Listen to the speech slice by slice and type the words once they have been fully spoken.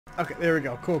Okay, there we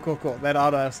go. Cool, cool, cool. That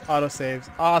auto saves.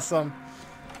 Awesome.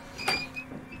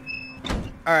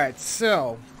 All right,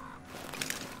 so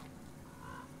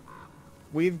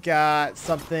we've got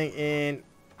something in.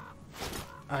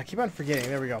 I keep on forgetting.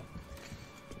 There we go.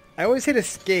 I always hit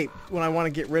escape when I want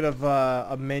to get rid of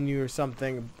a menu or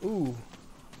something. Ooh.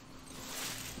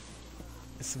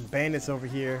 There's some bandits over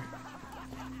here.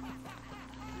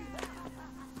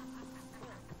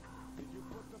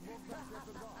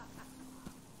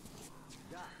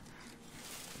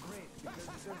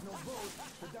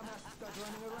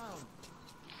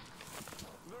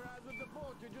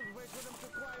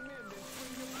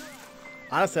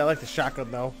 Honestly, I like the shotgun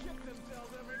though.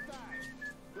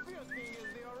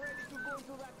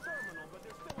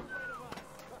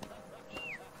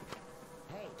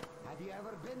 Hey, have you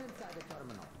ever been inside the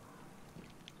terminal?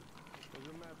 As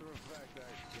a matter of fact, I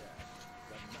can.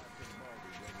 That massive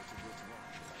Marty gave me to this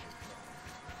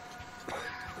one.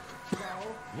 So,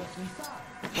 what's inside?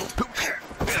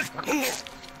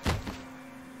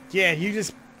 Yeah, you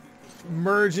just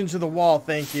merge into the wall.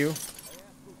 Thank you.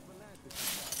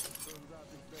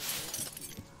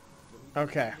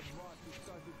 Okay.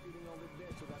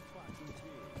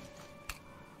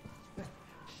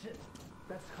 Shit,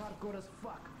 that's hardcore as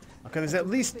fuck. Okay, there's at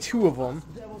least 2 of them.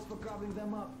 Devils for carving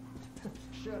them up.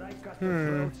 Sure, I cut their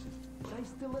throats, but I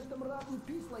still let them rot in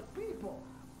peace like people.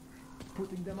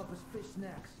 Putting them up as fish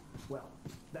snacks. Well,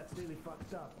 that's really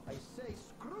fucked up. I say,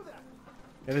 screw that.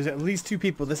 Yeah, there's at least 2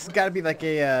 people. This has got to be like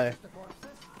a.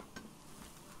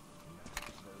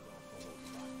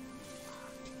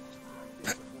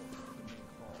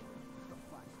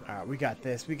 Alright, we got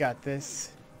this. We got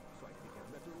this.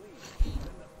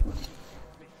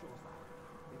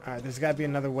 Alright, there's got to be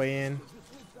another way in.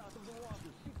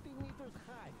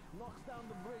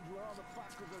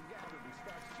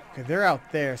 Okay, they're out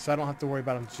there, so I don't have to worry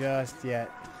about them just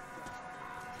yet.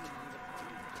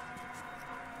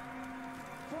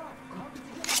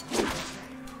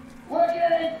 We're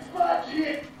getting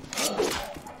budget!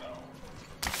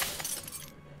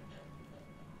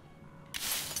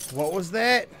 What was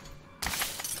that?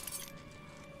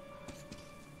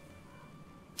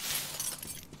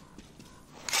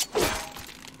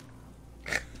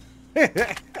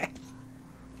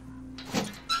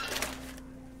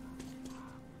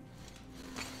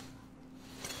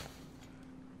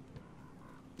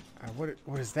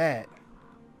 What is that?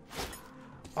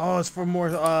 Oh, it's for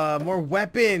more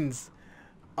weapons.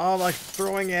 Oh, like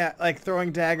throwing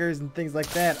daggers and things like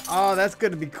that. Oh, that's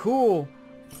gonna be cool.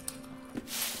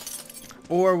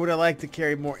 Or would I like to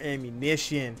carry more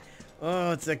ammunition?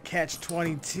 Oh, it's a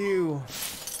catch-22.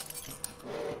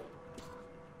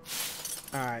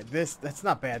 Alright, that's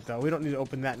not bad though. We don't need to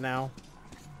open that now.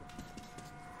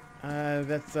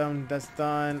 That's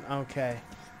done. Okay.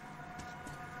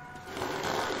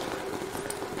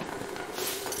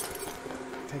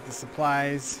 Take the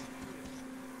supplies.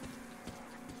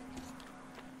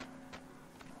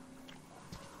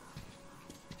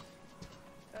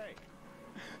 Hey!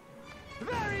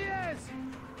 There he is!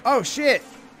 Oh shit!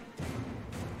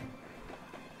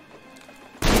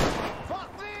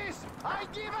 Fuck this! I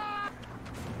give up!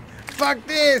 Fuck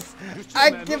this!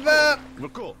 I give up!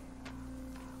 Look cool.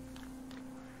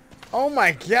 Oh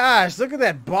my gosh, look at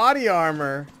that body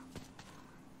armor.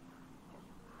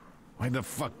 Why the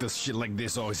fuck does shit like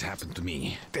this always happen to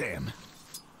me? Damn.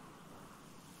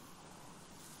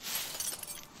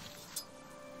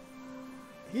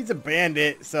 He's a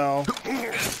bandit, so.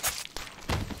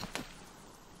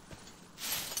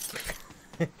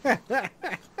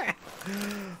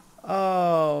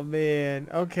 Oh man,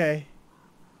 okay.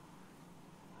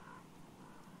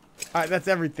 Alright, that's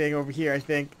everything over here, I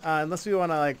think. Unless we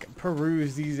want to like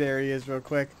peruse these areas real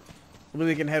quick. Maybe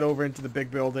we can head over into the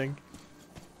big building.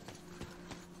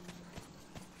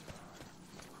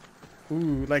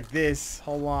 Ooh, like this.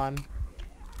 Hold on.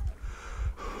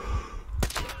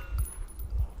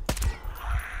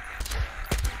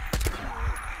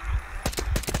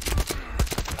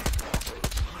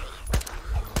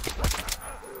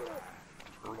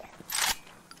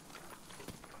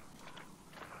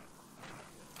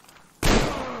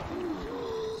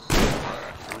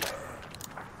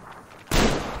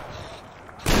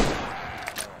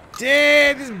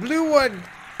 Damn, this blue one.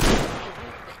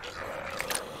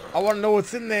 I want to know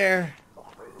what's in there.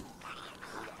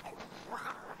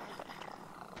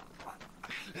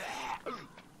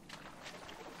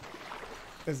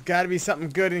 There's got to be something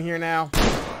good in here now.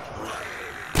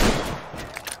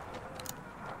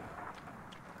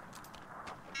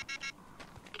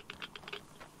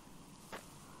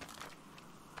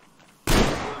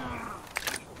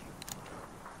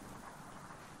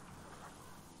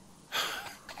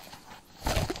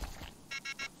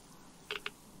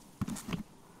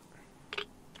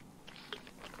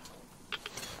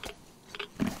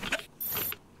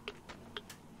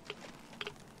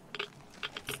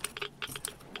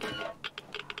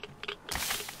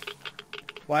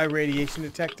 Why radiation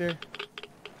detector?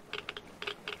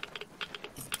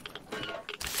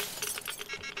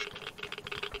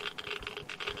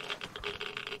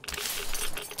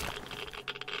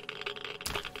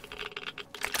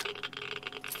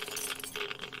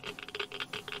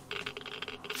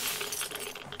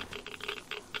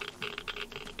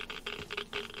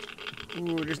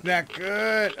 Ooh, just not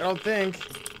good. I don't think.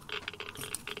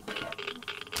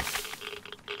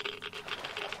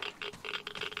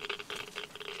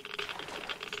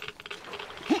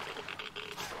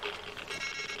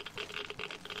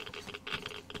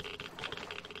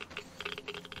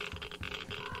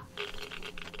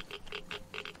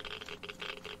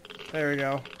 There we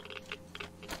go.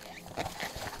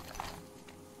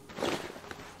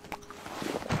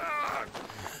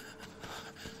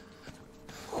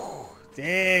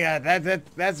 Dang,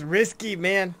 that's risky,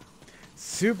 man.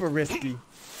 Super risky.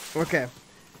 Okay.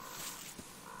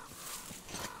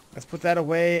 Let's put that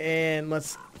away and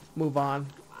let's move on.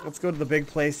 Let's go to the big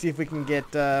place, see if we can get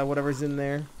whatever's in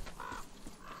there.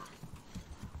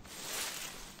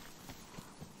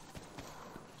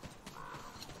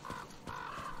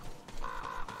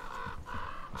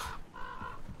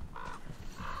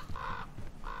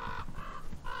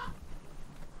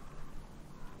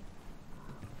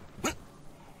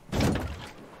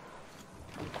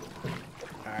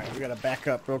 Alright, we gotta back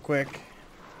up real quick.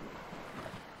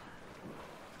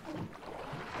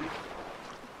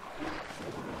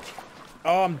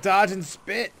 Oh, I'm dodging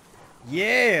spit.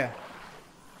 Yeah.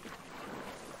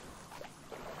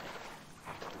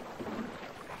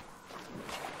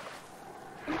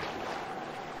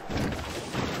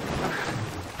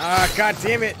 Ah, god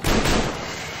damn it.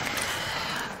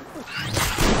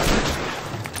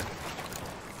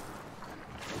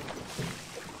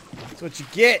 That's what you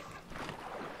get.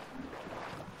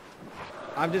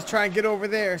 I'm just trying to get over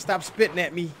there. Stop spitting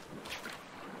at me.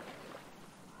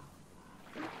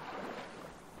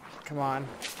 Come on.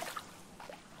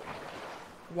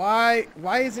 Why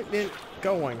isn't it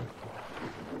going?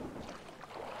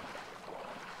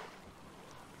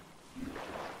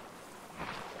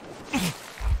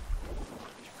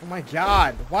 Oh my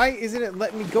god. Why isn't it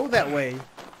letting me go that way?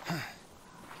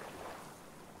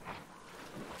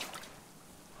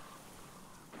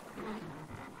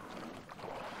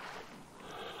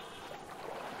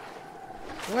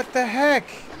 What the heck?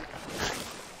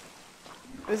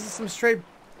 This is some straight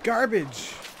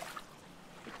garbage.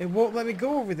 It won't let me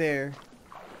go over there.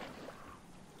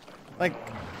 Like,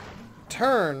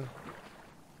 turn.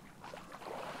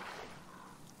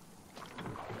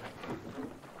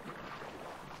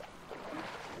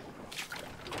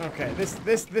 Okay, this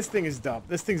thing is dumb.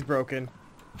 This thing's broken.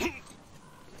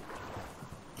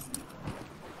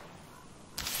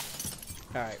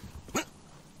 Alright.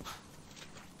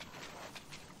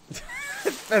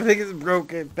 That thing is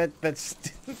broken. That's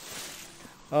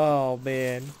oh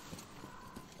man.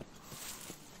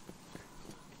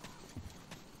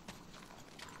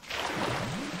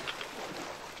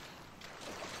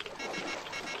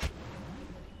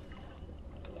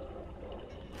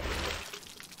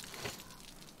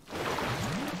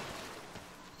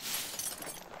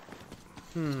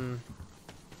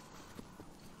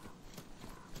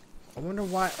 I wonder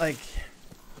why, like,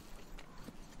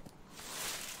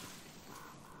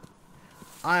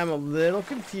 I'm a little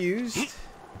confused.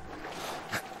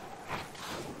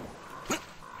 Oh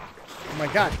my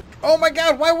god. Oh my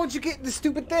god, why won't you get this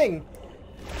stupid thing?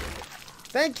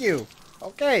 Thank you.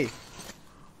 Okay.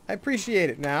 I appreciate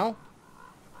it now.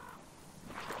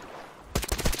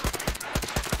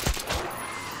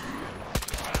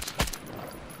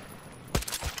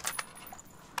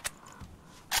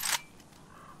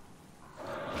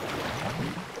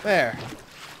 There.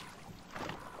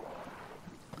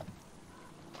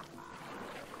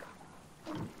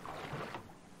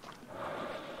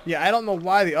 Yeah, I don't know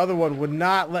why the other one would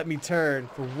not let me turn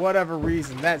for whatever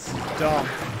reason. That's dumb.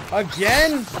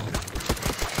 Again?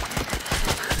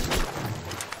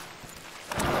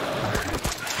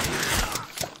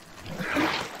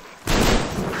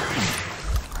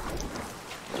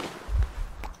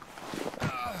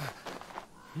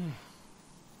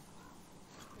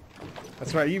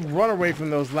 That's right, you run away from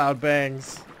those loud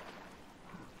bangs.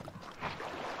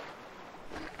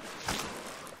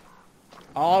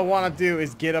 All I want to do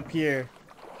is get up here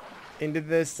into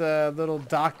this little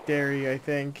dock dairy, I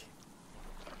think.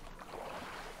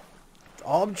 That's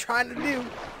all I'm trying to do.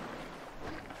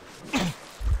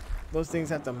 Those things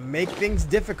have to make things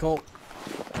difficult.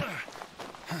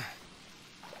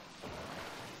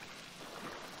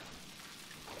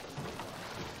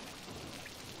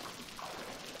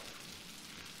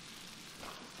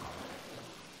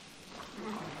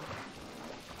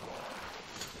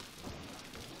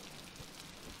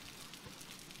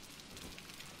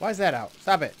 Why is that out?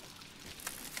 Stop it.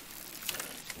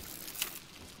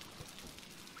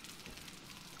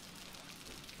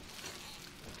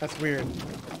 That's weird.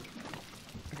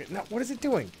 Okay, now what is it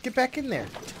doing? Get back in there.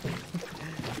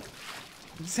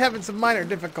 I'm just having some minor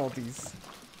difficulties.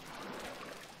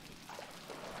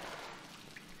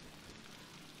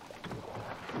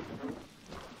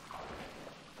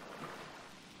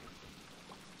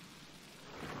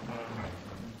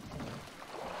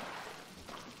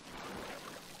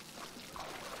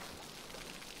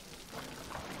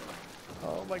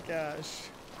 Oh my gosh.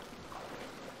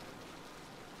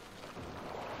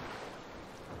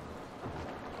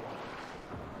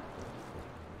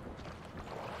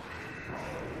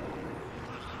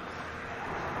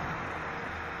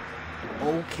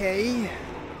 Okay.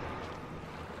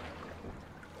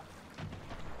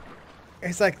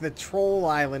 It's like the Troll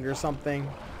Island or something.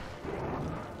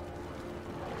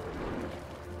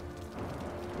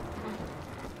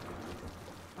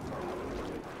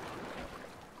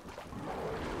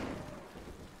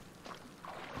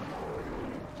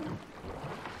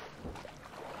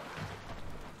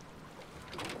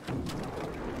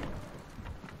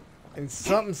 And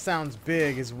something sounds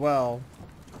big as well.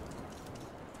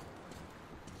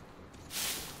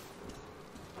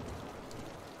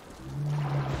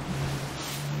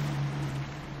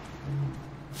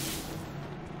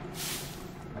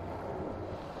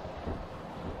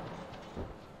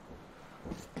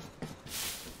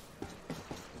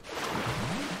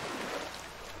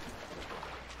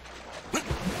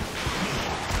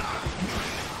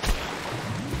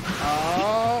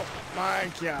 Oh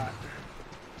my God.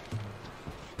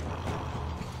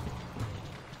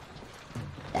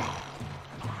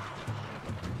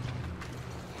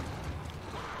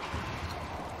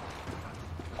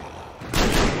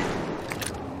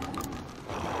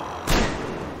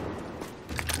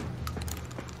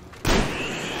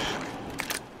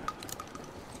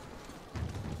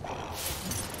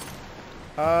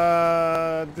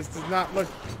 This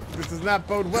does not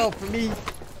bode well for me.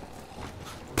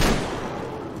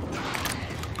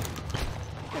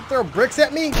 You throw bricks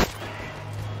at me?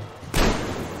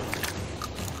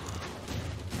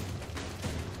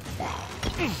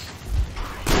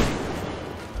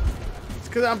 It's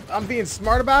because I'm being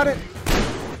smart about it.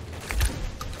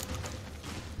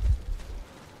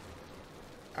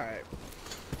 All right,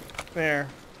 there.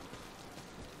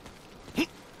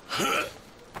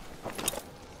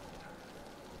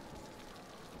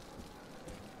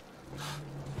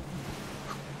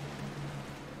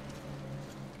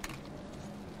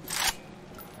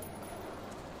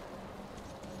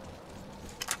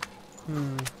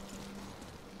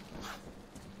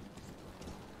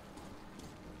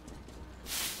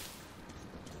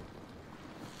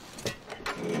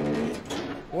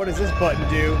 What does this button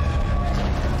do?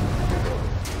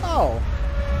 Oh.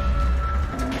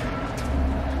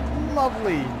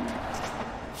 Lovely.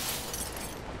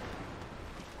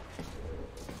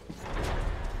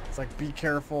 It's like, be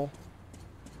careful.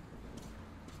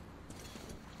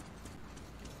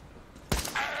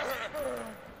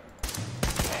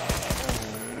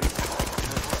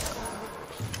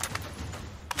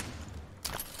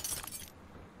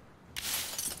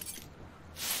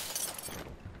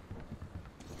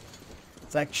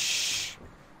 It's like, shh,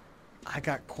 I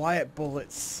got quiet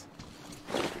bullets.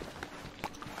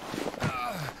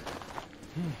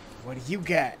 What do you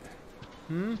got?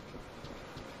 Hmm?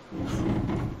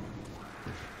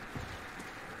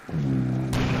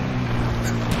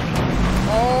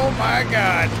 Oh my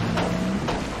God.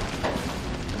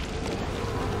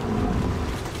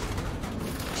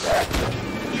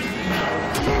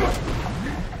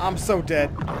 I'm so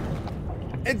dead.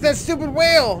 It's that stupid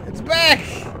whale. It's back.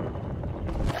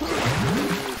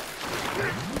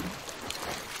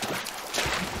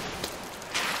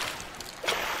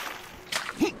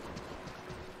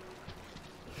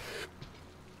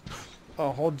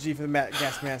 Oh, hold G for the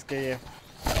gas mask, yeah.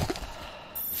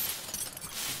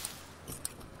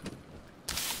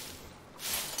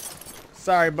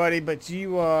 Sorry, buddy, but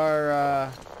you are,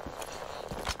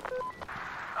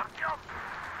 Artyom,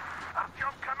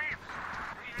 come in.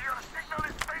 Your signal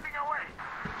is fading away.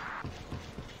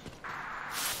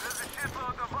 There's a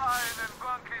shitload of iron and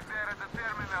concrete there at the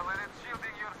terminal, and it's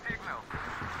shielding your signal.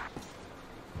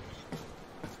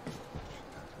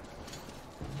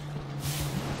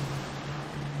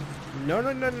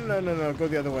 No, go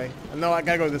the other way. No, I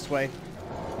gotta go this way.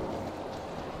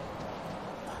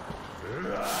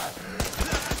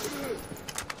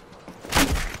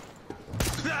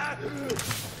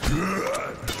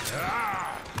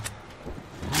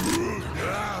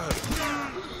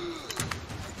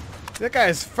 That guy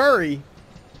is furry.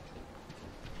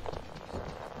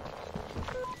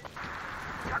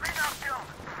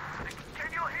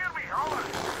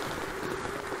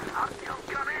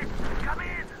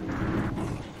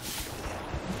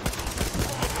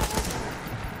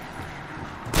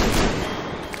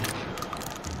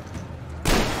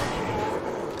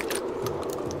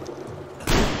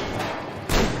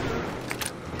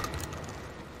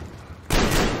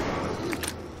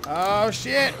 Oh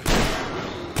shit!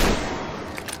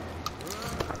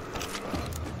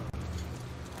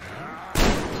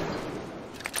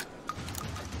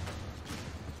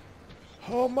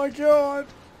 Oh my god!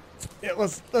 Yeah,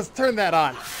 let's turn that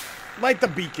on. Light the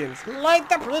beacons. Light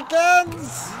the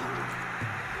beacons!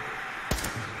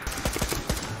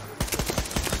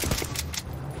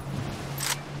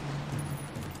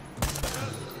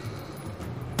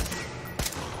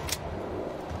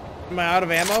 Am I out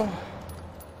of ammo?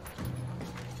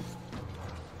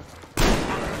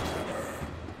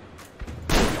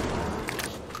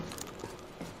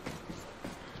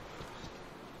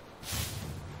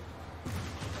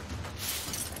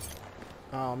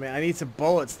 Oh man, I need some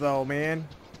bullets though, man.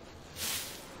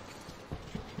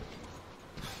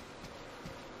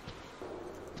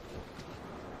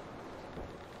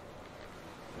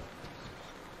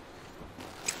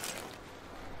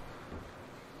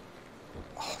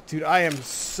 Oh, dude, I am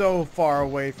so far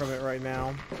away from it right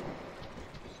now.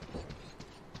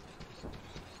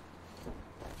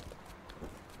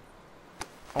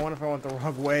 I wonder if I went the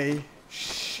wrong way.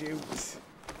 Shoot.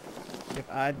 If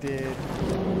I did.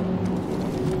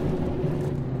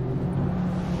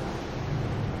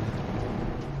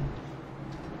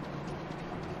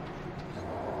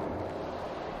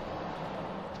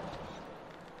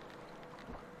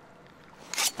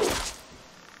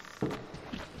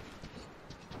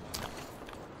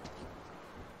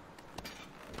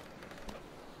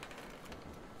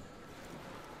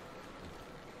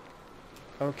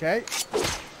 Okay.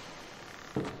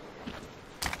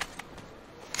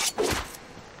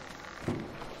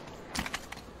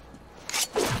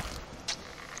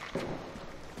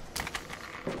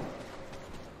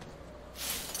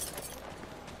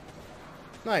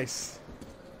 Nice.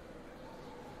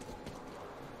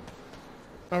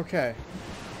 Okay.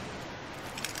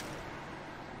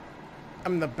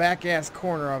 I'm in the back ass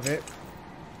corner of it.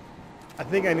 I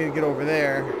think I need to get over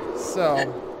there.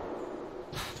 So.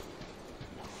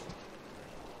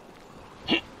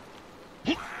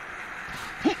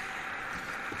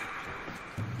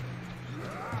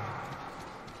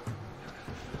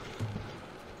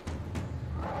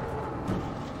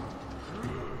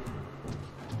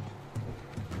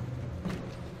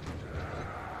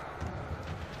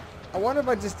 I wonder if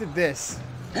I just did this.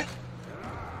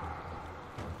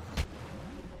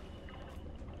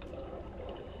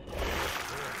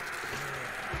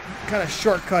 Kind of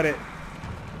shortcut it.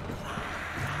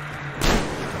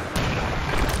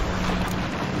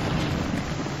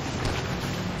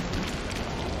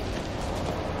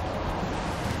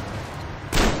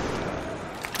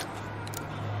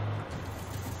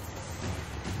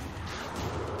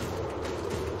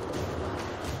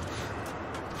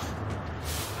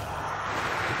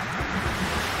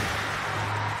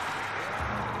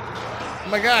 Oh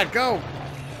my god, go!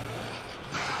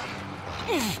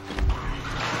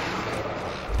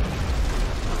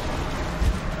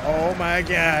 Oh my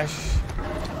gosh.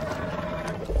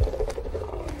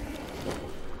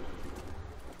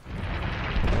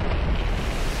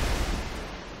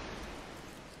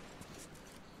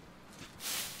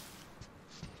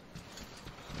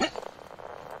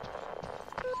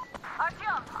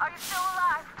 Artyom, are you still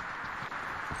alive?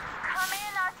 Come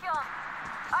in, Artyom.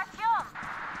 Artyom!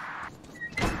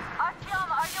 Artyom,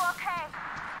 are you okay?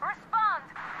 Respond!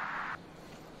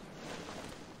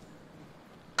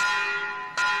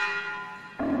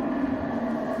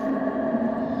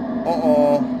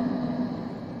 Uh-oh.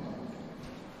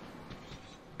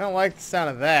 I don't like the sound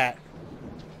of that.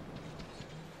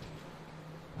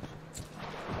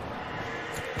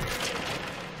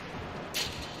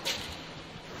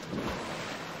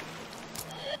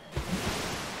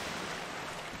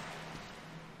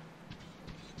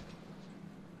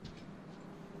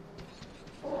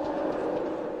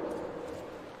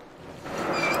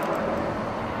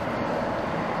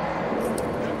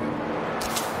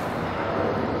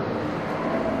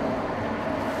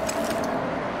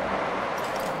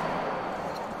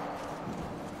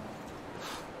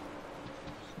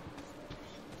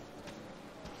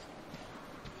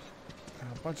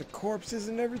 A bunch of corpses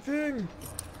and everything.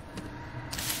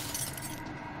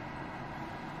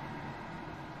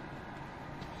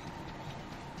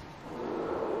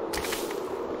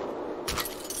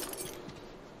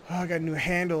 Oh, I got a new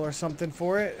handle or something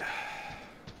for it.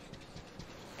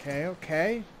 Okay,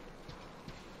 okay.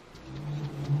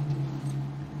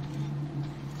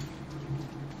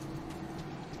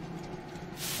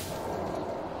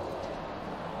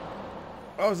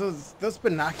 Oh, those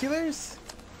binoculars?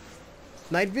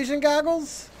 Night vision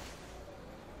goggles?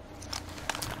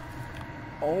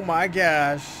 Oh my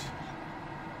gosh.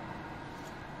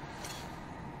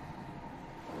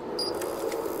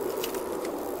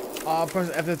 Oh,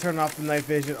 press F to turn off the night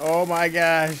vision. Oh my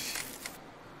gosh.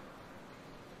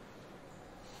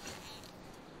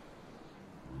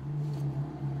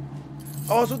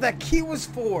 Oh, that's what that key was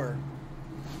for.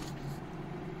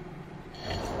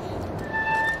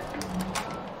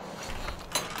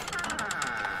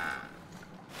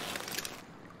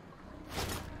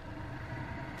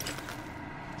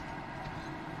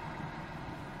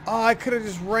 Oh, I could have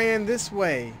just ran this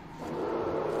way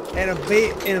and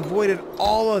avoided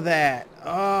all of that.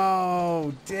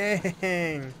 Oh,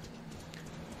 dang.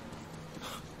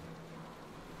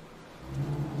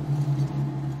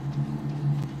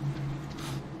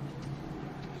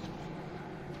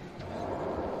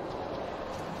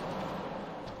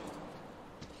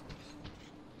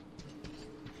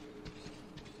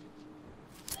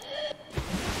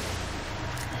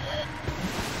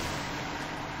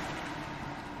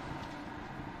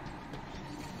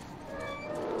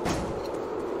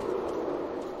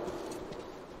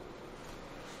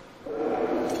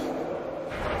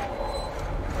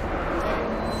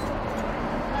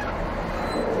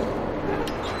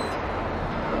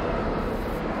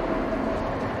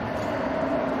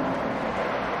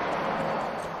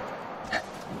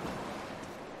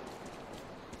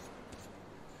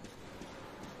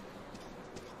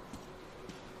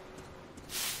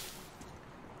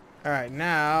 Alright,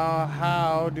 now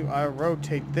how do I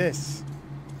rotate this?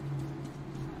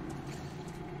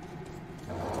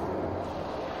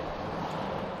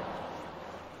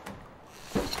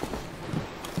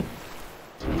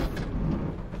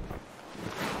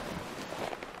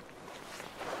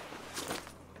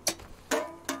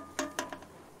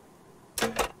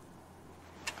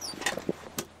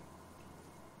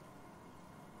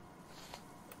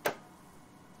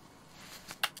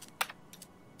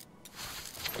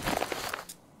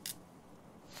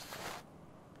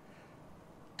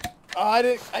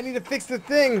 Oh, I need to fix the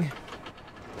thing.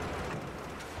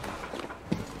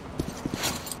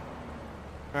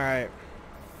 All right.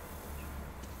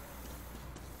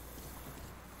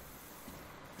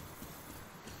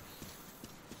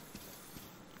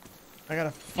 I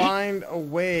gotta find a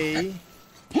way.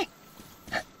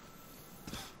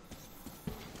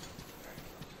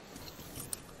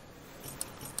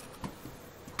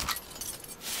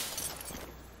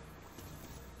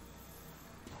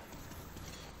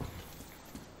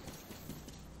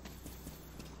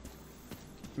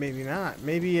 Maybe not.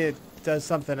 Maybe it does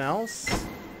something else.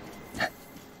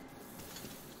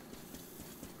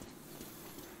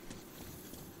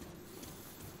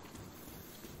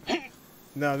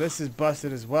 No, this is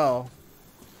busted as well.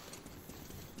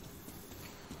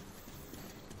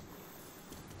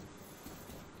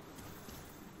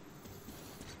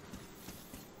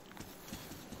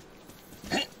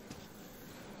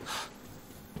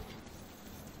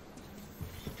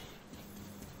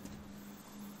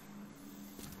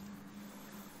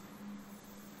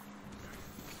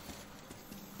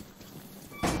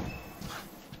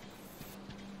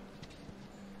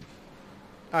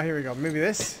 Oh, here we go. Maybe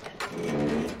this.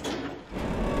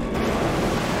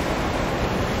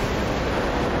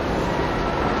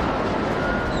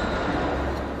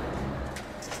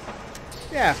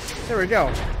 Yeah, there we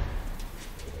go.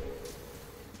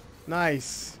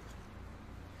 Nice.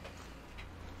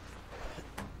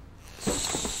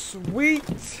 Sweet.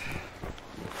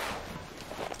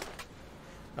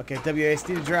 Okay,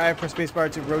 WASD to drive, press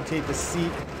spacebar to rotate the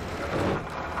seat.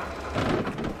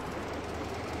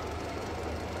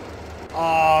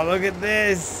 Oh, look at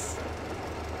this.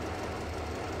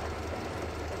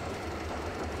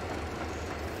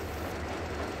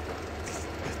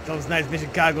 Those night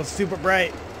vision goggles, super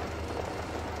bright.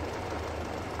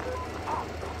 Oh,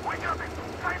 we got it!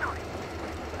 Finally!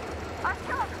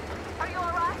 Chuck, are you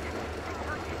alright? Thank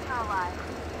goodness you're alive.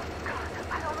 God,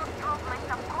 I almost drove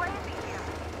myself crazy here.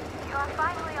 You are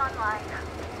finally online.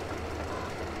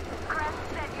 Grant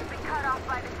said you've been cut off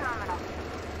by the terminal.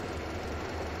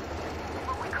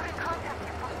 But we couldn't contact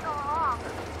you for so long.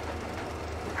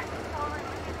 I'm so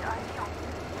relieved, Artyom.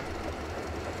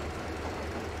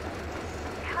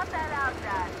 Cut that out,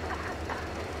 Dad.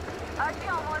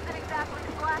 Artyom wasn't exactly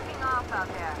slacking off out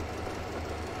there.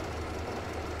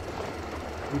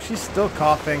 Ooh, she's still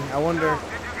coughing. I wonder.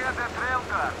 Did you get that rail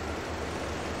car?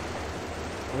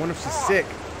 I wonder if she's sick.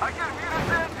 I can hear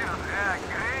his engines. Yeah,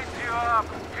 great job.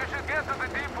 You should get to the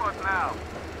depot now.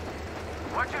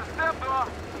 Watch your step, though.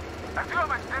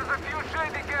 Artyomich, there's a few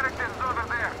shady characters over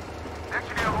there.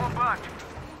 Actually, a whole bunch.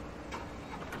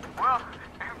 Well,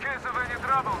 in case of any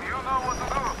trouble, you know what to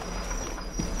do.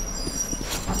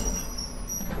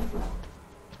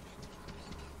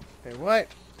 Hey, what?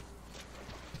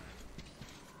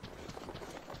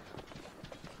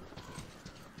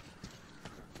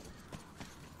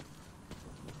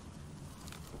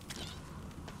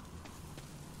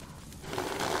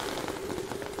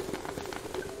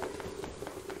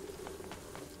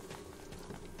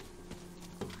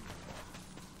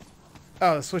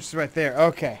 Oh, the switch is right there.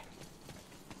 Okay.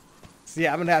 So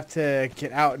yeah, I'm gonna have to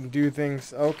get out and do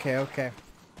things. Okay, okay.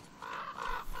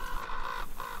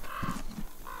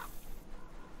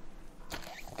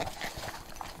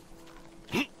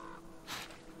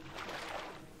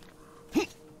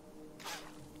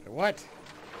 What?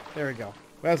 There we go.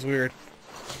 That's weird.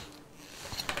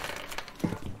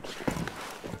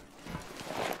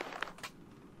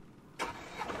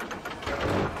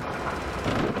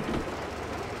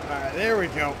 Alright, there we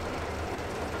go.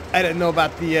 I didn't know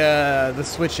about the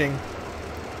switching.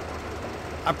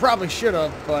 I probably should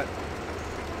have, but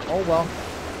oh well.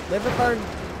 Live and learn.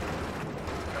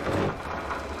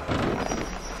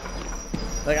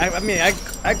 Like I mean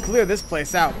I cleared this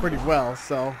place out pretty well,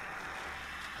 so.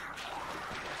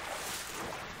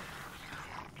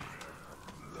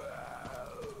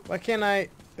 Why can't I?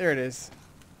 There it is.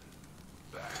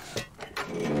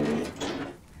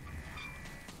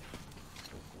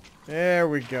 There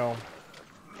we go.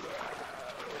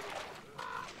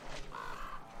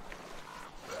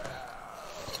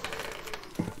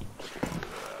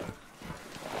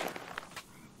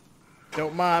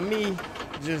 Don't mind me,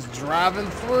 just driving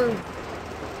through.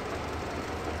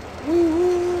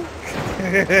 Woo-hoo.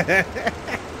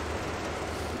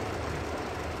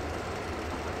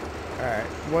 Alright,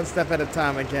 one step at a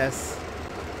time, I guess.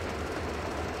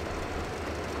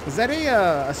 Was that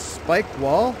a spike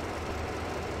wall?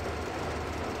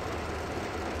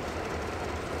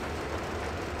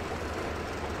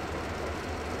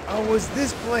 Oh, was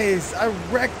this place? I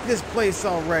wrecked this place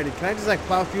already. Can I just like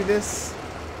plow through this?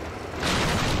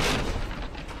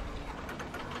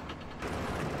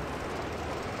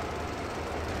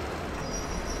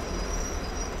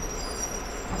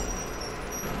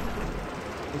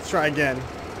 Let's try again.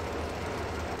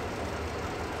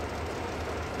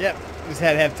 Yep, just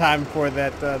had to have time for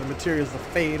that the materials to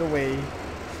fade away.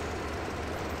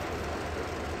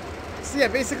 So yeah,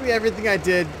 basically everything I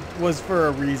did was for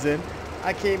a reason.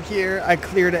 I came here, I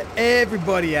cleared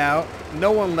everybody out,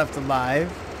 no one left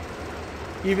alive.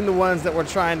 Even the ones that were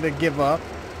trying to give up,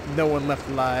 no one left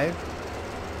alive.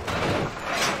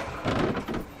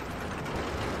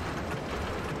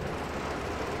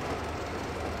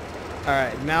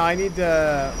 Alright, now I need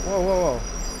to... Whoa, whoa,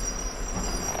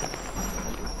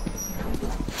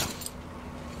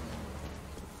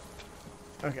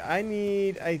 whoa. Okay,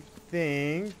 I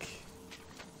think...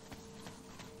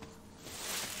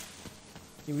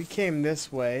 We came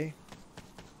this way.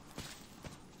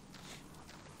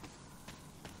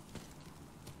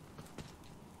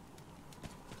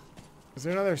 Is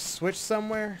there another switch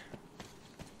somewhere?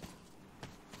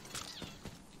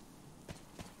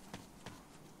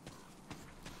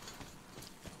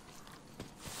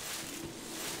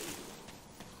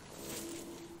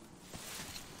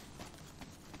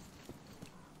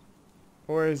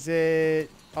 Or is it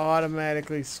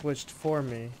automatically switched for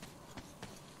me?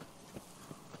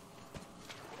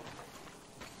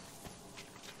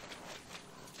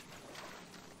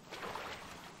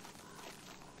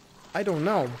 I don't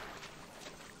know.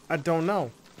 I don't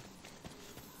know.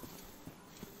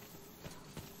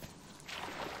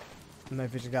 Night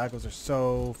vision goggles are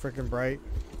so freaking bright.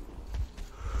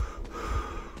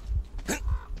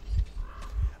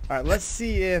 Alright, let's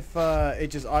see if it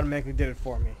just automatically did it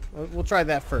for me. We'll try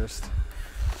that first.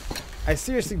 I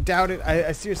seriously doubt it.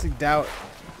 I seriously doubt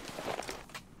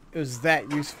it was that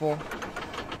useful.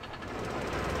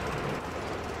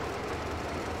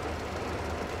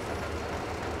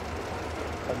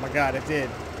 Oh my god, it did.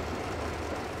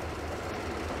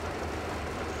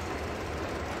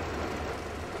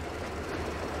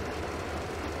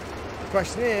 The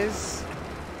question is...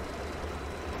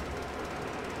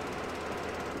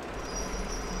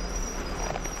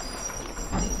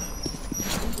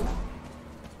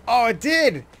 Oh, it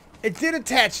did! It did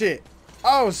attach it!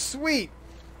 Oh, sweet!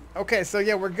 Okay, so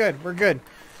yeah, we're good. We're good.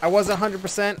 I wasn't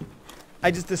 100%.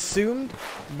 I just assumed,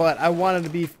 but I wanted to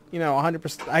be, you know,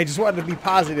 100%. I just wanted to be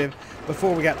positive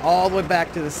before we got all the way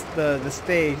back to the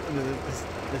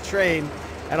train,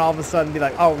 and all of a sudden be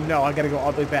like, oh no, I gotta go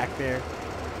all the way back there.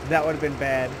 That would have been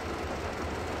bad.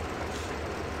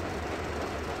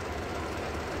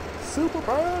 Super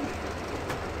bad.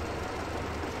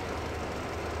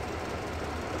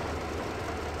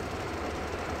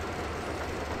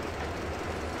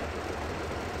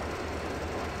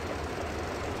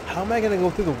 How am I gonna go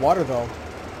through the water though?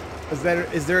 Is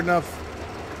there enough?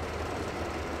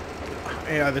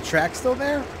 Are the tracks still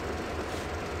there?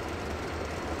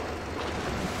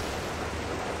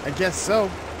 I guess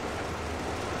so.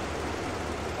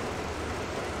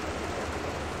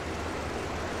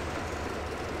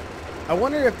 I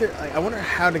wonder if they're. I wonder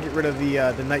how to get rid of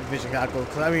the night vision goggles.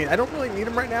 Cause I mean, I don't really need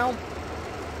them right now.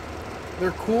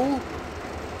 They're cool,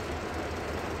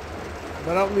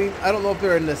 but I don't know if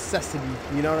they're a necessity.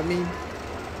 You know what I mean?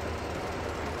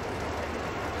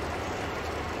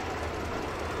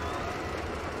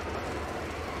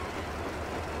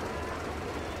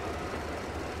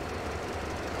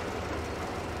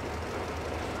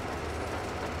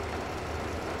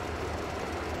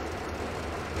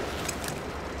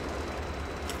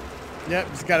 Yep,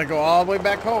 just gotta go all the way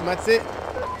back home. That's it.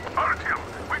 Artyom,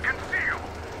 we can see you.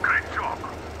 Great job.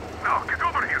 Now get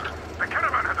over here. The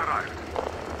caravan has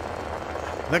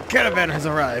arrived. The caravan has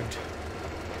arrived.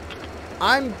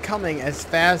 I'm coming as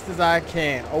fast as I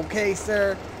can. Okay,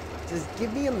 sir? Just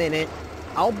give me a minute.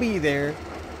 I'll be there.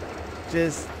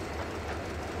 Just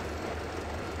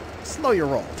slow your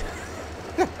roll.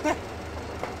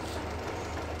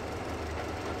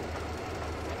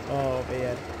 Oh,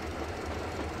 man.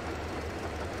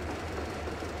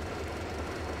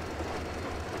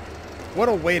 What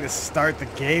a way to start the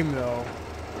game, though.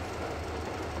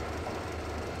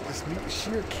 Just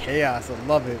sheer chaos. I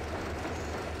love it.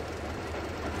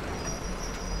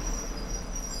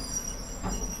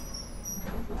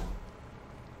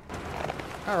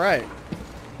 All right.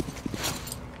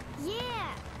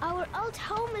 Yeah, our old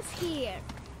home is here.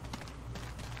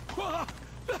 Wow,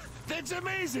 that's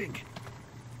amazing!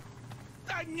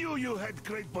 I knew you had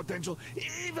great potential,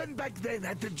 even back then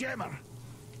at the Jammer.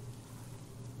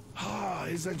 Ah,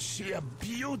 isn't she a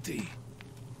beauty?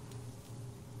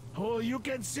 Oh, you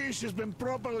can see she's been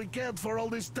properly cared for all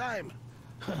this time.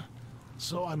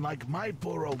 So unlike my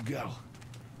poor old girl.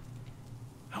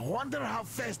 I wonder how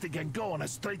fast it can go on a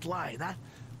straight line, huh?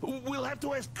 We'll have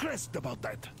to ask Crest about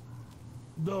that.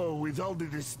 Though, with all the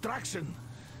distraction,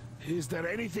 is there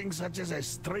anything such as a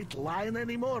straight line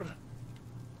anymore?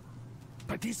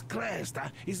 But this Crest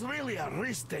is really a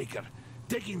risk-taker,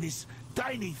 taking this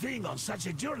tiny thing on such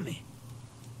a journey.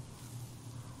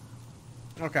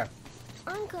 Okay.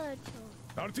 Uncle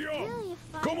Artyom, really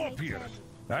come fun, up here.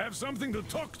 I have something to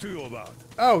talk to you about.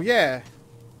 Oh, yeah.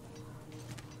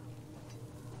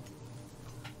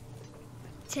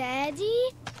 Teddy?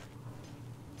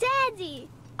 Teddy!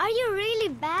 Are you really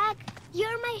back?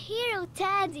 You're my hero,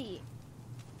 Teddy.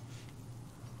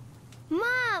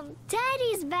 Mom,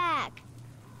 Teddy's back.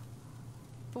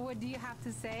 What do you have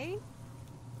to say?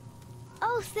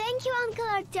 Oh, thank you, Uncle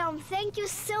Artyom. Thank you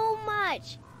so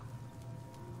much.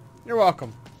 You're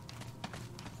welcome.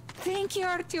 Thank you,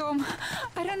 Artyom.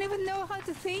 I don't even know how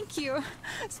to thank you.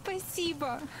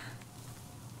 Спасибо.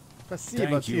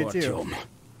 Спасибо to you, too. Artyom.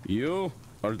 You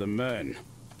are the man.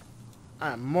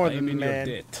 I'm more I than am in your man.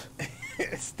 debt.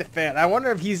 Stefan. I wonder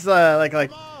if he's like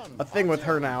a thing with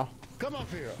her now. Come up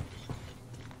here.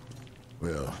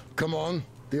 Well, come on.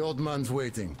 The old man's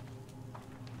waiting.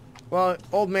 Well,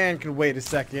 old man can wait a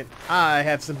second. I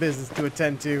have some business to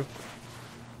attend to.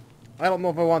 I don't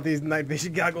know if I want these night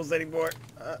vision goggles anymore.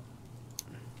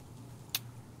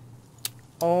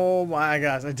 Oh my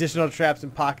gosh. Additional traps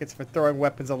and pockets for throwing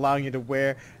weapons allowing you to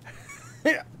wear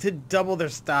to double their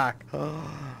stock.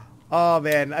 Oh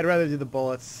man, I'd rather do the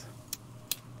bullets.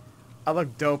 I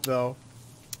look dope though.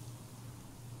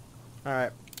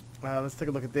 Alright. Let's take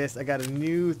a look at this. I got a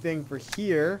new thing for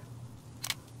here.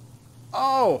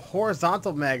 Oh,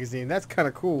 horizontal magazine. That's kind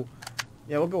of cool.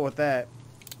 Yeah, we'll go with that.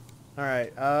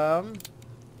 Alright,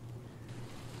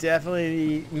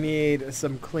 definitely need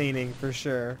some cleaning for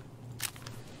sure.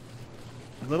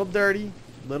 A little dirty,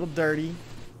 little dirty.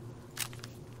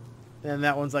 And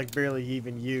that one's like barely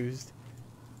even used.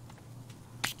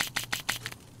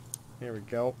 There we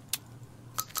go.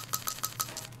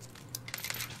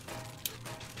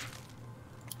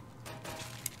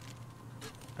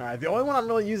 Alright, the only one I'm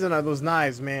really using are those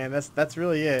knives, man. That's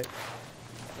really it.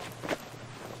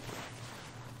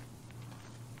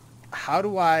 How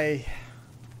do I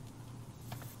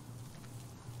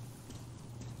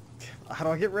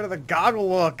get rid of the goggle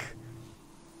look?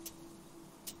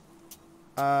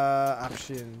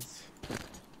 Options.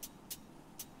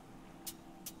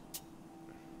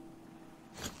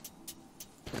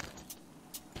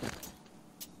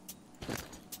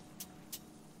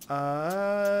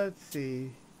 Let's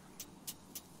see.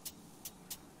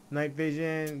 Night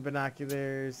vision,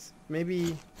 binoculars,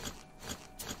 maybe.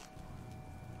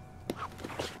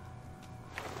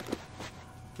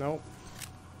 Nope.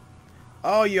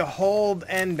 Oh, you hold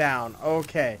N down.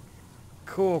 Okay.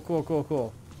 Cool, cool, cool,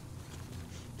 cool.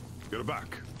 You're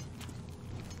back.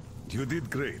 You did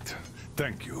great.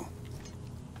 Thank you.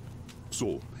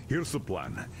 So, here's the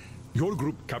plan. Your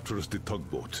group captures the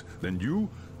tugboat. Then you,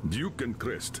 Duke, and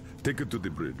Crest take it to the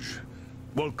bridge.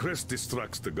 While Crest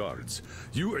distracts the guards,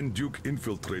 you and Duke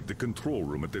infiltrate the control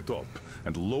room at the top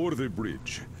and lower the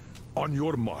bridge. On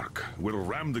your mark, we'll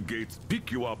ram the gate,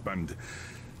 pick you up, and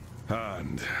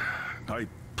I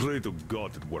pray to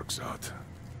God it works out.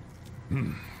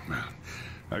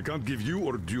 I can't give you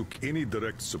or Duke any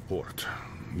direct support.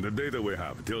 The data we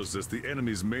have tells us the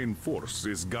enemy's main force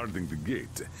is guarding the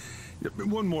gate.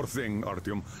 One more thing,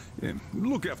 Artyom.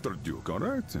 Look after Duke, all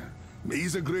right?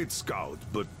 He's a great scout,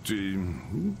 but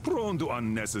prone to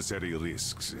unnecessary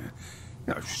risks.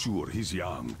 Sure, he's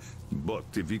young, but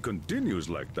if he continues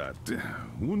like that,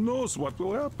 who knows what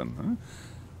will happen, huh?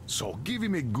 So give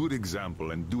him a good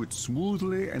example and do it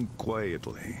smoothly and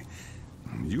quietly.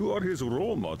 You are his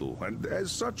role model, and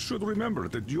as such should remember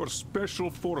that you're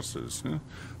special forces, huh?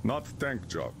 Not tank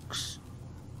jocks.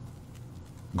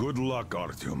 Good luck,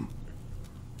 Artyom.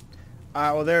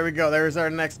 Alright, well there we go. There's our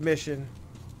next mission.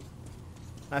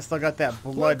 I still got that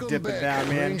blood Welcome dipping back, down,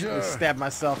 man. Ranger. Just stab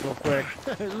myself real quick.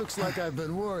 It looks like I've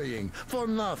been worrying for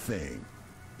nothing.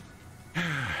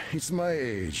 It's my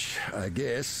age, I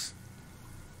guess.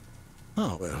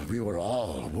 Oh, well, we were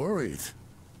all worried.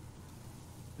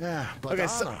 Yeah, but Okay,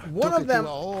 so Anna one took of it them, to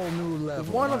a whole new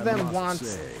level, one of I them must wants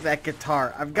say. that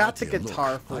guitar. I've got the Okay,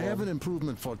 guitar look, for I have an him.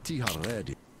 improvement for Tihar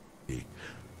ready.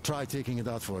 Try taking it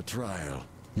out for a trial.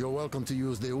 You're welcome to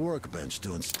use the workbench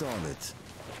to install it.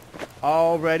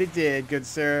 Already did, good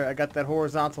sir. I got that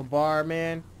horizontal bar,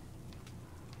 man.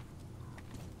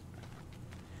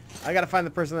 I gotta find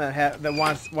the person that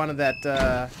wanted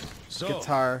that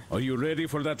guitar. Are you ready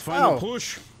for that final Oh.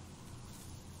 push?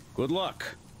 Good luck.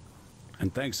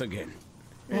 And thanks again.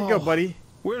 Here you go, buddy.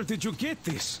 Where did you get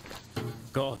this?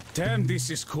 God damn, this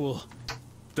is cool.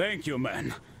 Thank you,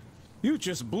 man. You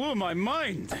just blew my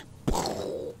mind.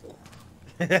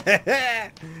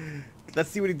 Let's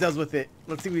see what he does with it.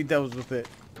 Let's see what he does with it.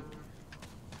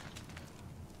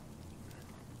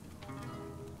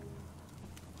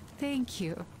 Thank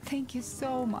you. Thank you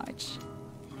so much.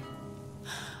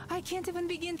 I can't even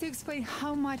begin to explain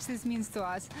how much this means to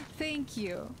us. Thank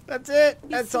you. That's it. You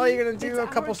That's all see, you're gonna do. it's A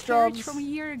couple our carriage strums. from a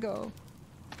year ago.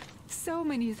 So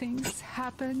many things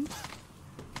happened.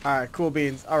 All right, cool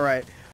beans. All right.